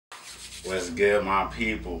What's good, my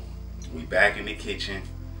people? We back in the kitchen.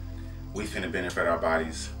 We finna benefit our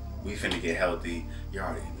bodies. We finna get healthy. You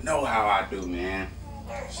already know how I do, man.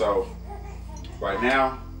 So, right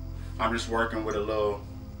now, I'm just working with a little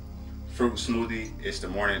fruit smoothie. It's the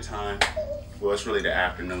morning time. Well, it's really the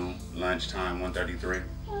afternoon, lunchtime, 1:33.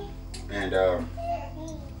 And I'm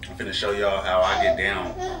finna show y'all how I get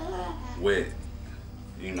down with,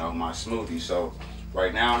 you know, my smoothie. So,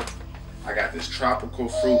 right now, I got this tropical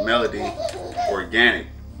fruit melody organic.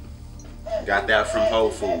 Got that from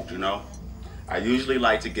Whole Foods, you know. I usually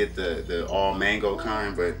like to get the all mango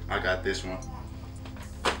kind, but I got this one.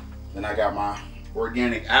 Then I got my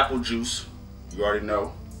organic apple juice. You already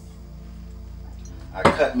know. I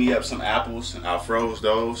cut me up some apples and I froze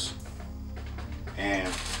those.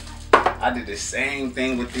 And I did the same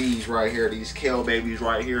thing with these right here, these kale babies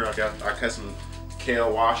right here. I cut some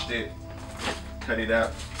kale, washed it, cut it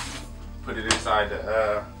up. Put it inside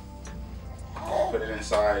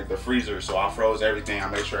the freezer. So I froze everything. I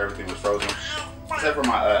made sure everything was frozen, except for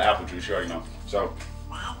my apple juice. You already know. So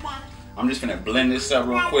I'm just gonna blend this up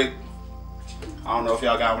real quick. I don't know if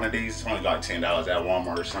y'all got one of these. It's only like $10 at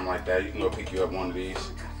Walmart or something like that. You can go pick you up one of these.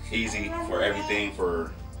 Easy for everything,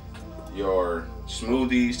 for your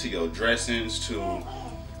smoothies to your dressings to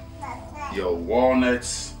your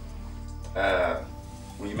walnuts.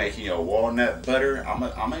 When you're making your walnut butter,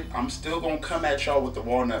 I'm still gonna come at y'all with the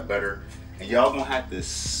walnut butter, and y'all gonna have to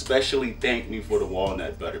specially thank me for the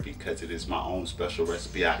walnut butter because it is my own special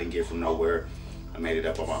recipe I didn't get from nowhere. I made it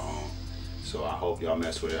up on my own, so I hope y'all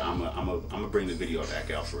mess with it. I'm gonna bring the video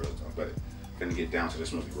back out for real though, but gonna get down to the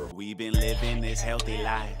smoothie bro. We've been living this healthy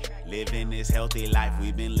life, living this healthy life.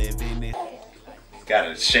 We've been living it.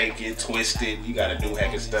 Gotta shake it, twist it. You gotta do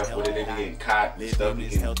heck of stuff with it. If you get caught, stuff you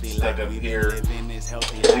get stuck up here.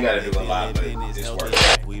 You gotta do a lot, but it's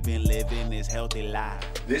worth it. We've been living this healthy life.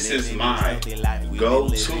 This is my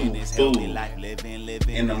go-to food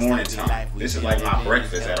in the morning time. This is like my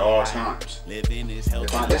breakfast at all times. This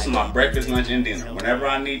is my breakfast, lunch, and dinner. Whenever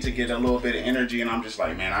I need to get a little bit of energy and I'm just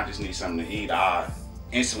like, man, I just need something to eat, I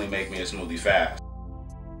instantly make me a smoothie fast.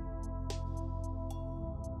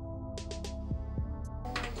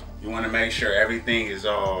 You want to make sure everything is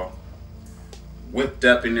all whipped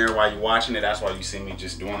up in there while you're watching it. That's why you see me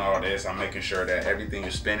just doing all this. I'm making sure that everything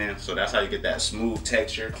is spinning. So that's how you get that smooth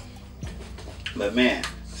texture. But man,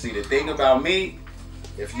 see, the thing about me,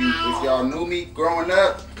 if y'all knew me growing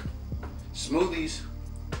up, smoothies,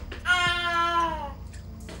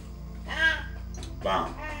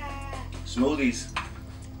 bomb. Smoothies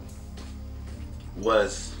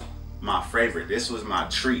was my favorite. This was my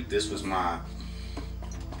treat. This was my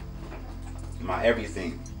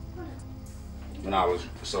everything when I was,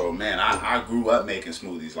 so man, I grew up making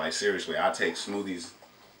smoothies. Like seriously, I take smoothies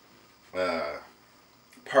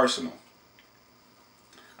personal.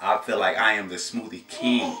 I feel like I am the smoothie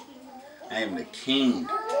king. I am the king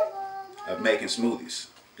of making smoothies.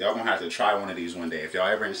 Y'all gonna have to try one of these one day. If y'all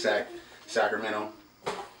ever in Sacramento,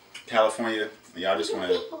 California, and y'all just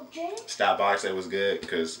wanna stop by, say what's good,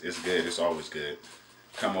 because it's good, it's always good.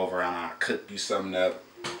 Come over and I'll cook you something up,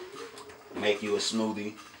 make you a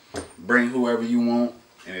smoothie, bring whoever you want,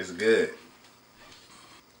 and it's good.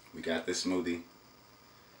 We got this smoothie,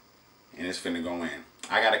 and it's finna go in.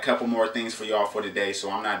 I got a couple more things for y'all for today, so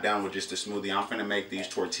I'm not done with just the smoothie. I'm finna make these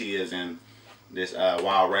tortillas and this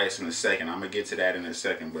wild rice in a second. I'm gonna get to that in a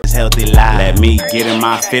second. But it's healthy life. Let me get in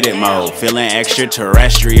my fitted mode, feeling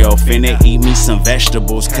extraterrestrial. Finna eat me some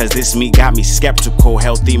vegetables, cause this meat got me skeptical.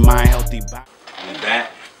 Healthy mind, healthy body. We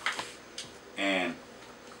back.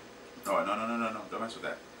 No, don't mess with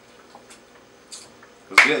that.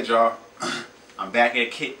 What's good, y'all? I'm back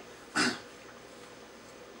at Kit.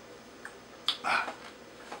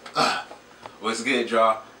 What's good,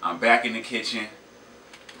 y'all? I'm back in the kitchen.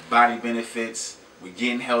 Body benefits. We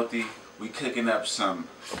getting healthy. We cooking up some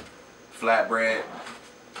flatbread,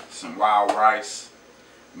 some wild rice,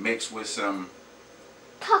 mixed with some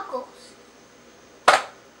tacos,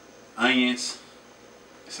 onions,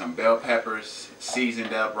 some bell peppers,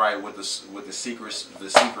 seasoned up right with the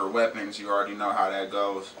secret weapons. You already know how that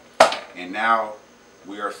goes. And now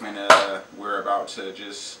we're about to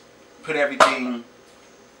just put everything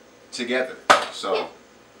together. So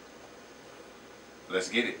let's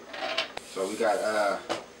get it. So we got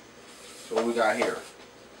so what we got here?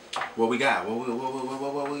 What we got? What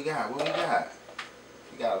we got?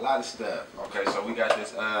 We got a lot of stuff. Okay, so we got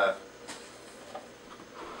this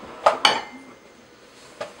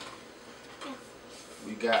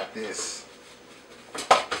we got this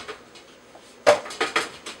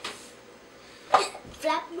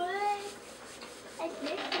flatbread.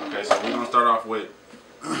 Okay, so we're gonna start off with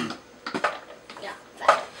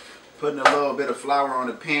putting a little bit of flour on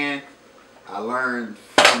the pan. I learned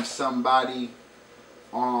from somebody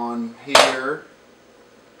on here.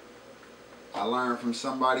 I learned from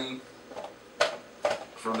somebody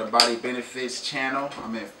from the Body Benefits channel. I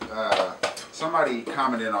mean, somebody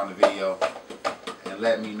commented on the video and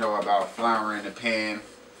let me know about flour in the pan,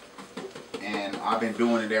 and I've been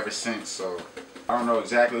doing it ever since. So I don't know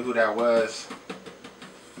exactly who that was,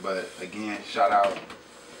 but again, shout out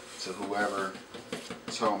to whoever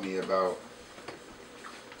told me about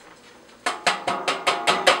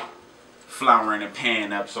flouring the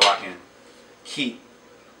pan up so I can keep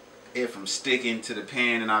it from sticking to the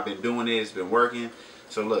pan. And I've been doing it, it's been working.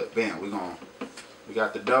 So look, bam, we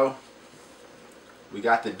got the dough. We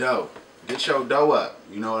got the dough. Get your dough up,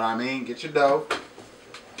 you know what I mean? Get your dough.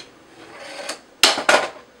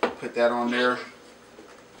 Put that on there.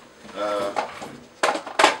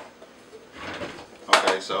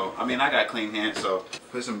 Okay, so I mean, I got clean hands, so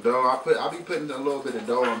put some dough. I'll be putting a little bit of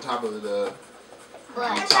dough on top of the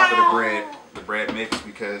bread mix,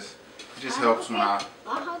 because it just helps when I'll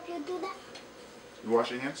help you do that. You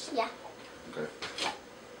wash your hands? Yeah. Okay.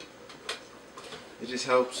 It just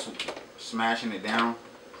helps smashing it down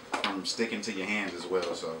from sticking to your hands as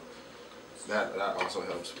well. So that also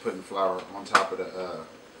helps, putting flour on top of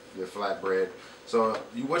your flat bread. So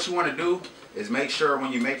what you want to do is make sure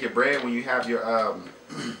when you make your bread, when you have your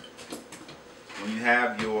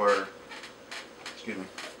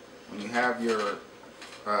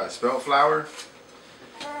spelt flour,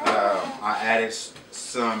 I added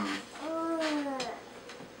some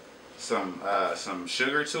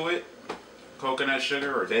sugar to it, coconut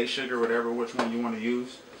sugar or date sugar, whatever, which one you want to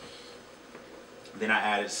use. Then I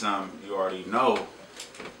added some, you already know,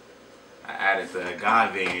 I added the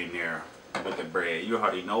agave in there with the bread. You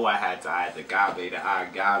already know I had to add the agave. The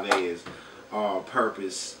agave is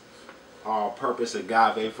all-purpose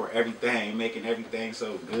agave for everything, making everything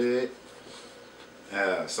so good.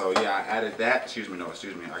 So yeah, I added that. Excuse me,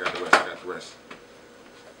 I got the rest.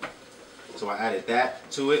 So I added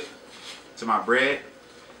that to it, to my bread,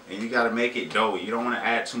 and you got to make it doughy. You don't want to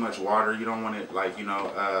add too much water. You don't want it, like, you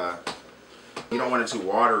know, you don't want it too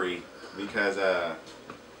watery, because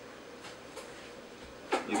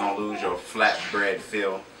you're gonna lose your flatbread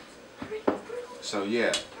feel. So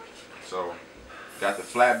yeah, so got the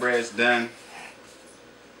flatbreads done,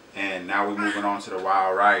 and now we're moving on to the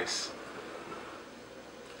wild rice.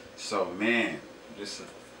 So man, just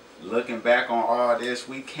looking back on all this,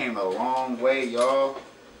 we came a long way, y'all.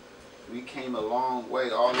 We came a long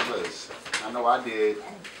way, all of us. I know I did.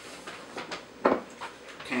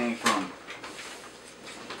 Came from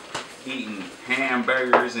eating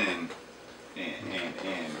hamburgers and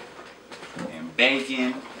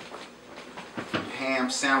bacon, ham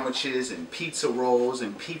sandwiches and pizza rolls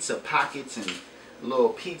and pizza pockets and little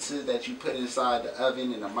pizza that you put inside the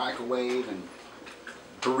oven in the microwave, and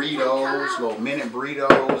burritos, little minute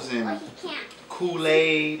burritos, and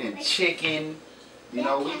Kool-Aid and chicken. You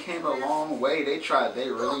know, we came a long way. They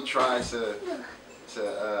really tried to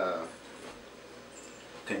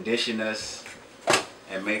condition us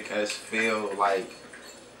and make us feel like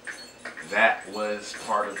that was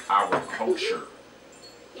part of our culture.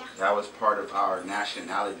 Yeah. That was part of our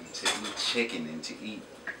nationality, to eat chicken and to eat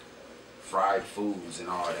fried foods and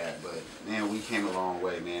all that. But man, we came a long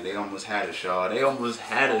way, man. They almost had us, y'all. They almost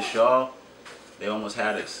had us, y'all. They almost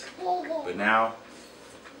had us. But now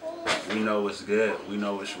we know it's good. We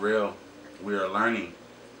know it's real. We are learning.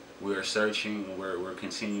 We are searching. We're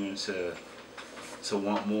continuing to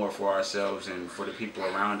want more for ourselves and for the people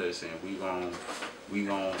around us, and we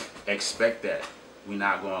gonna expect that. We're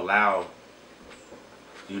not gonna allow,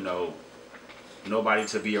 you know, nobody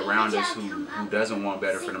to be around us who doesn't want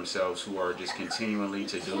better for themselves, who are just continually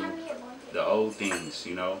to do the old things,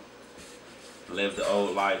 you know, live the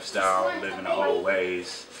old lifestyle, live in the old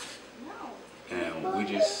ways. And we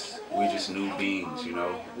just new beings, you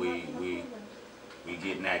know. We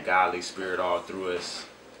getting that godly spirit all through us,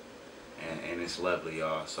 and it's lovely,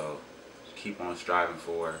 y'all. So keep on striving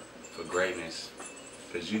for greatness,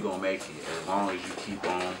 because you gonna make it as long as you keep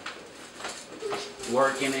on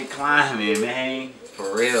working and climbing, man,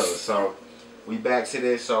 for real. So we back to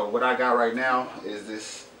this. So what I got right now is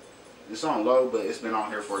this. It's on low, but it's been on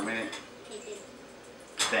here for a minute.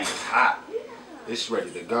 Thing is hot. It's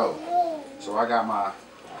ready to go. So I got my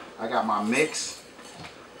mix.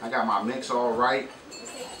 I got my mix all right.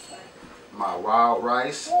 My wild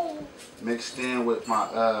rice mixed in with my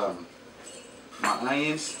my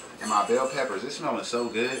onions and my bell peppers. It's smelling so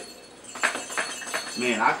good.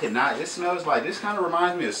 Man, I could not. It smells like, this kind of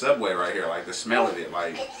reminds me of Subway right here. Like the smell of it.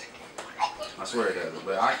 Like I swear it does.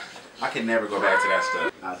 But I can never go back to that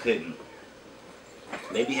stuff. I couldn't.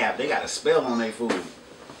 They got a spell on their food.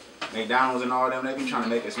 McDonald's and all them, they be trying to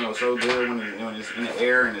make it smell so good when it's in the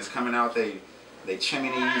air and it's coming out they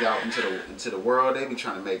chimneys out into the world. They be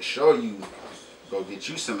trying to make sure you go get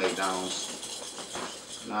you some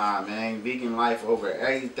McDonald's. Nah, man, vegan life over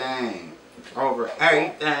everything. Over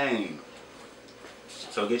everything.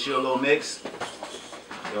 So get you a little mix.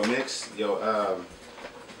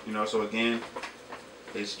 You know, so again,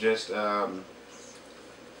 it's just the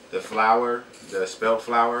flour, the spelt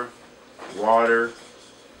flour, water,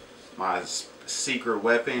 my secret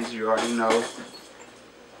weapons, you already know,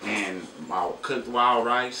 and my cooked wild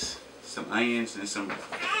rice, some onions, and some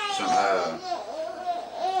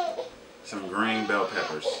green bell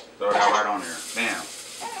peppers. Throw that right on there. Bam.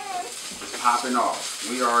 It's popping off.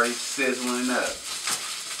 We already sizzling up.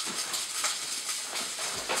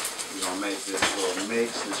 We're gonna make this little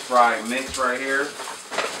mix, this fried mix right here. And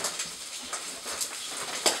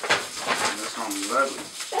it's gonna be lovely.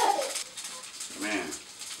 Man.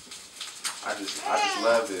 I just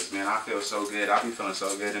love this, man. I feel so good. I be feeling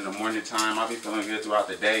so good in the morning time. I be feeling good throughout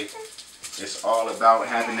the day. It's all about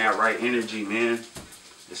having that right energy, man.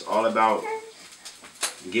 It's all about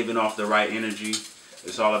giving off the right energy.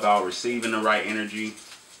 It's all about receiving the right energy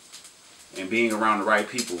and being around the right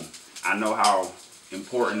people. I know how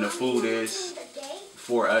important the food is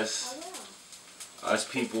for us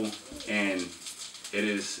people, and it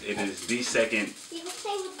is the second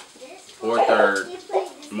or third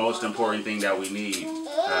most important thing that we need.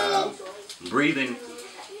 Breathing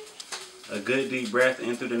a good deep breath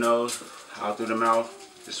in through the nose, out through the mouth,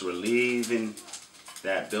 just relieving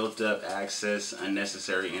that built up excess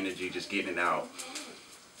unnecessary energy, just getting it out.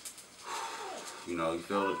 You know, you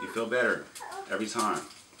feel better every time.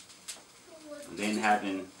 And then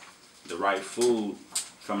having the right food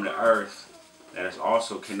from the earth that is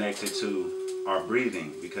also connected to our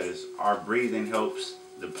breathing, because our breathing helps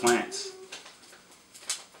the plants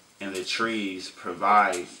and the trees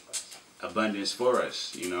provide abundance for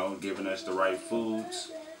us, you know, giving us the right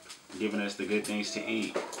foods, giving us the good things to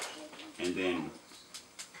eat. And then,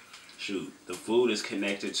 shoot, the food is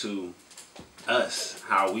connected to us,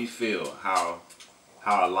 how we feel, how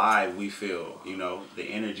alive we feel, you know, the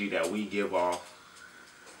energy that we give off.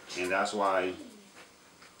 And that's why,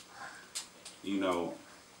 you know,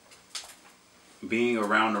 being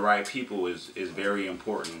around the right people is very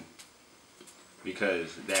important,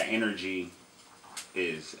 because that energy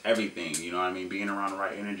is everything, you know what I mean? Being around the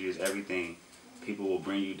right energy is everything. People will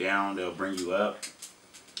bring you down, they'll bring you up,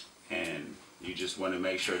 and you just want to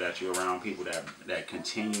make sure that you're around people that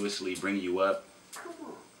continuously bring you up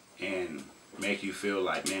and make you feel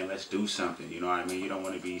like, man, let's do something, you know what I mean? You don't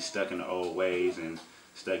want to be stuck in the old ways and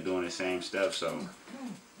stuck doing the same stuff, so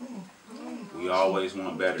we always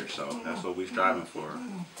want better, so that's what we're striving for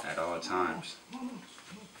at all times.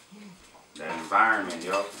 That environment,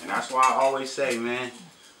 yo. And that's why I always say, man,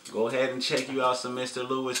 go ahead and check you out some Mr.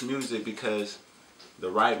 Lewis music, because the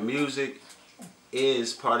right music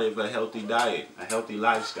is part of a healthy diet, a healthy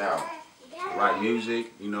lifestyle. The right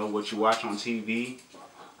music, you know, what you watch on TV,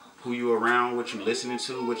 who you around, what you listening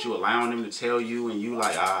to, what you allowing them to tell you, and you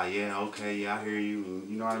like, ah, yeah, okay, yeah, I hear you, and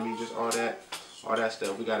you know what I mean? Just all that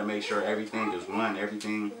stuff. We got to make sure everything is one,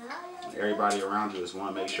 everybody around you is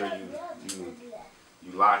one. Make sure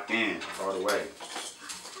you locked in all the way.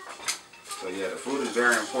 So yeah, the food is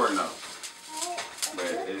very important though.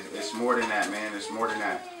 But it's more than that, man. It's more than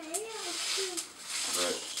that.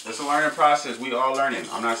 But it's a learning process. We all learning.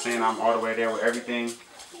 I'm not saying I'm all the way there with everything,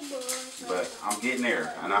 but I'm getting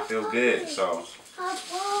there and I feel good. So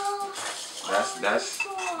that's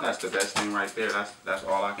the best thing right there. That's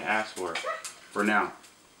all I can ask for now.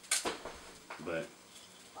 But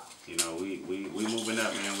you know, we moving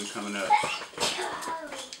up, man. We coming up.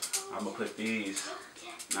 I'm gonna put these.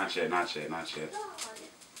 Not yet.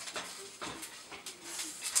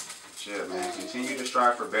 Shit, man. Continue to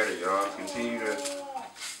strive for better, y'all. Continue to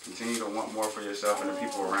want more for yourself and the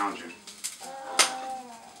people around you.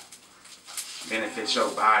 Benefit your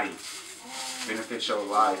body. Benefit your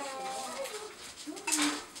life.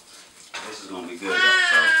 This is gonna be good, though.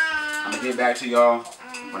 So I'm gonna get back to y'all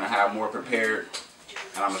when I have more prepared.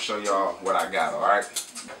 And I'm going to show y'all what I got, alright?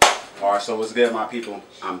 Alright, so what's good, my people?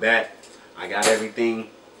 I'm back. I got everything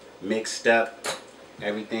mixed up.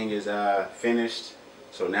 Everything is finished.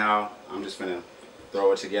 So now I'm just going to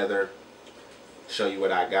throw it together, show you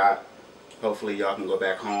what I got. Hopefully y'all can go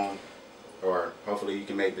back home, or hopefully you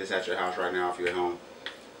can make this at your house right now if you're at home.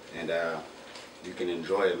 And you can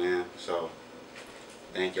enjoy it, man. So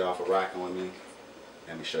thank y'all for rocking with me.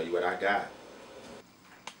 Let me show you what I got.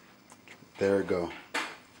 There we go.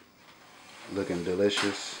 Looking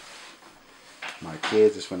delicious. My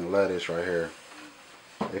kids is finna love this right here.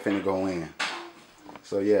 They finna go in.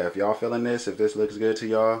 So yeah, if y'all feeling this, if this looks good to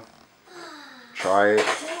y'all, try it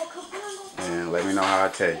and let me know how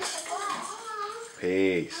it tastes.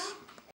 Peace.